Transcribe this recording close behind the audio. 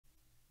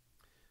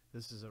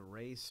This is a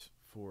race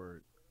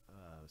for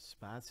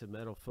spots in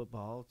medal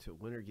football. To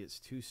winner gets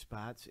 2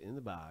 spots in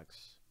the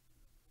box.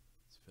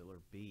 It's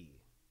filler B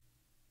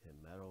in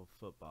medal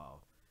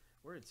football.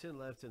 We're at 10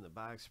 left in the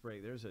box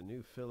break. There's a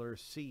new filler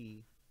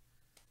C.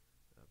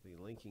 I'll be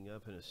linking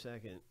up in a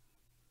second.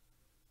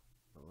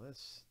 But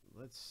let's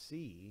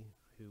see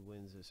who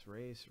wins this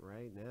race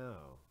right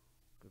now.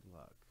 Good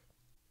luck.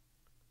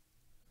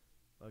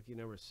 Lucky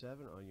number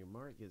 7 on your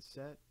mark. Get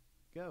set.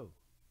 Go.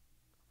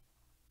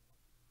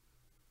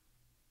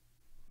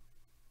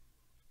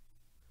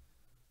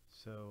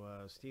 So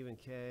Stephen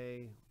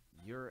K,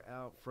 you're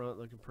out front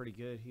looking pretty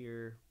good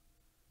here.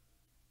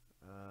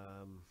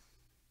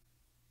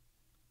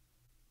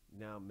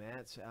 Now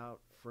Matt's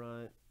out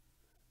front.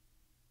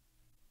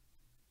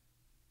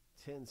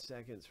 10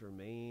 seconds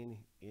remain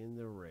in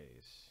the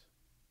race.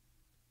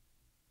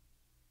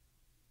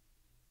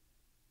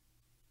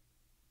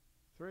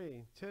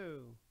 3,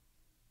 2,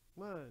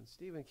 1.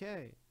 Stephen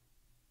K,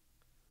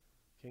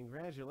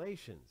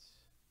 congratulations.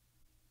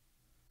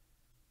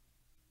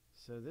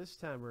 So this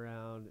time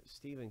around,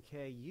 Stephen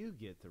K, you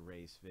get the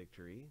race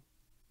victory.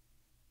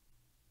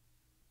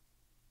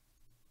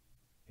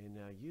 And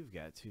now you've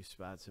got 2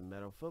 spots in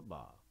medal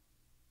football.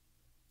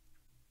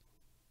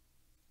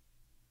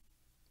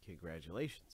 Congratulations.